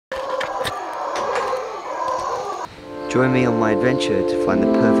Join me on my adventure to find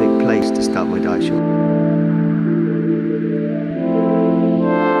the perfect place to start my dive shop.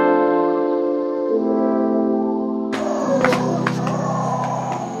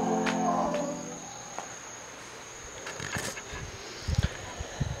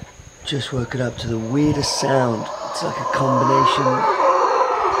 Just woken up to the weirdest sound. It's like a combination.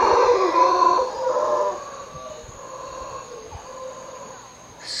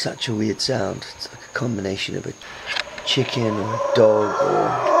 Such a weird sound. It's like a combination of a chicken or a dog or...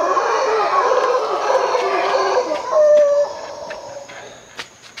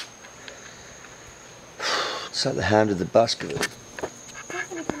 It's like the hand of the busker.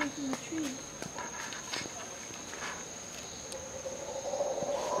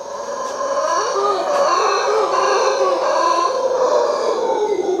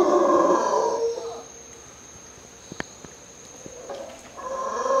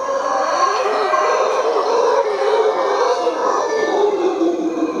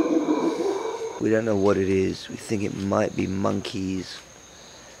 We don't know what it is. We think it might be monkeys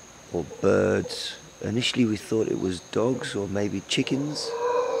or birds. Initially we thought it was dogs or maybe chickens.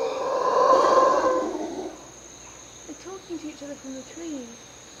 They're talking to each other from the trees.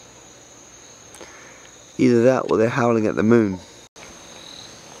 Either that or they're howling at the moon.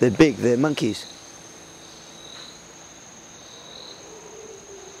 They're big, they're monkeys.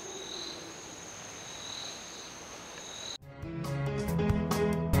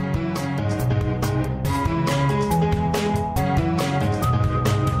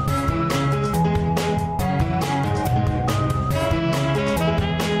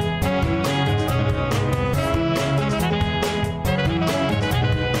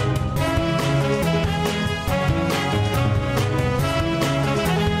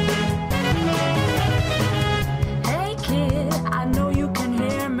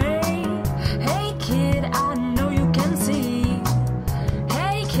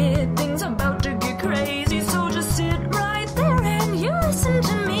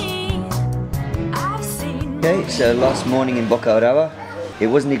 Okay, so last morning in Boca Brava, it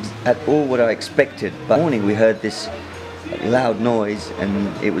wasn't at all what I expected, but morning we heard this loud noise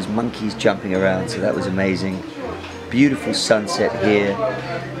and it was monkeys jumping around, so that was amazing. Beautiful sunset here,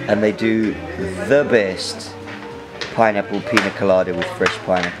 and they do the best pineapple pina colada with fresh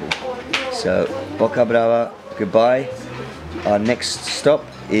pineapple. So Boca Brava, goodbye. Our next stop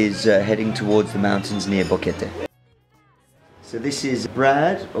is heading towards the mountains near Boquete. So this is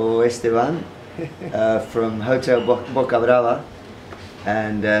Brad, or Esteban, from Hotel Boca Brava,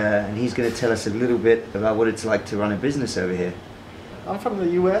 and he's going to tell us a little bit about what it's like to run a business over here. I'm from the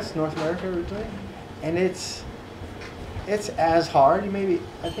U.S., North America originally, and it's as hard.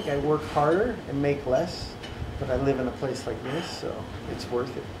 I think I work harder and make less, but I live in a place like this, so it's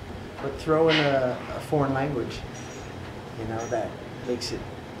worth it. But throw in a foreign language, that makes it,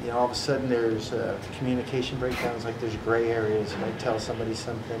 all of a sudden there's communication breakdowns, like there's gray areas. You might tell somebody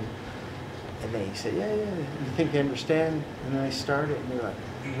something, and they say, yeah, you think they understand, and then they start it, and they're like,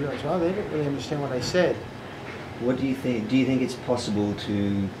 you realize, well, they didn't really understand what I said. What do you think? Do you think it's possible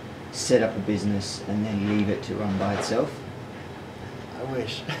to set up a business and then leave it to run by itself? I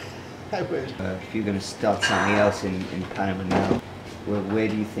wish. I wish. If you're going to start something else in Panama now, where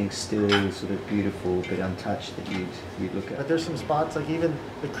do you think still sort of beautiful but untouched that you'd look at? But there's some spots, like even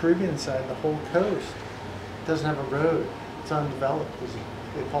the Caribbean side, the whole coast doesn't have a road. It's undeveloped.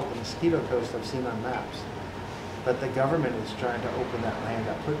 They call it the mosquito coast, I've seen on maps. But the government is trying to open that land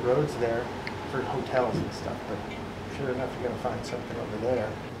up, put roads there for hotels and stuff, but sure enough you're going to find something over there.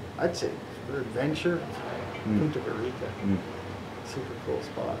 I'd say for adventure, Punta Rica. Super cool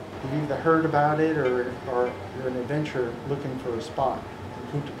spot. You've either heard about it or you're an adventurer looking for a spot. And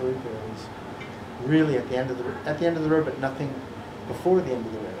Punta Rica is really at the end of the road, but nothing before the end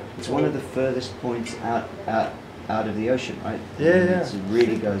of the road. It's one of the furthest points out of the ocean, right? Yeah. It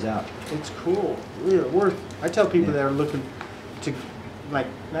really goes out. It's cool. Really worth. I tell people that are looking to, like,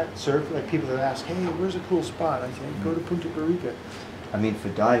 not surf, like people that ask, hey, where's a cool spot? I say, go to Punta Rica. I mean, for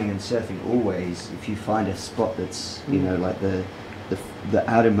diving and surfing, always, if you find a spot that's, like the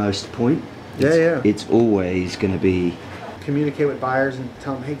outermost point, it's always going to be... Communicate with buyers and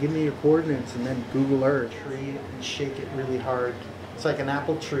tell them, hey, give me your coordinates, and then Google Earth, tree and shake it really hard. It's like an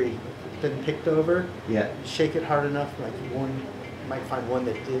apple tree. It's been picked over. Yeah. Shake it hard enough, like you might find one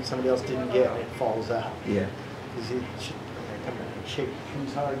that somebody else didn't get, and it falls out. Yeah. Because you should come and shake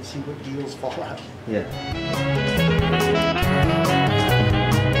trees hard and see what deals fall out. Yeah.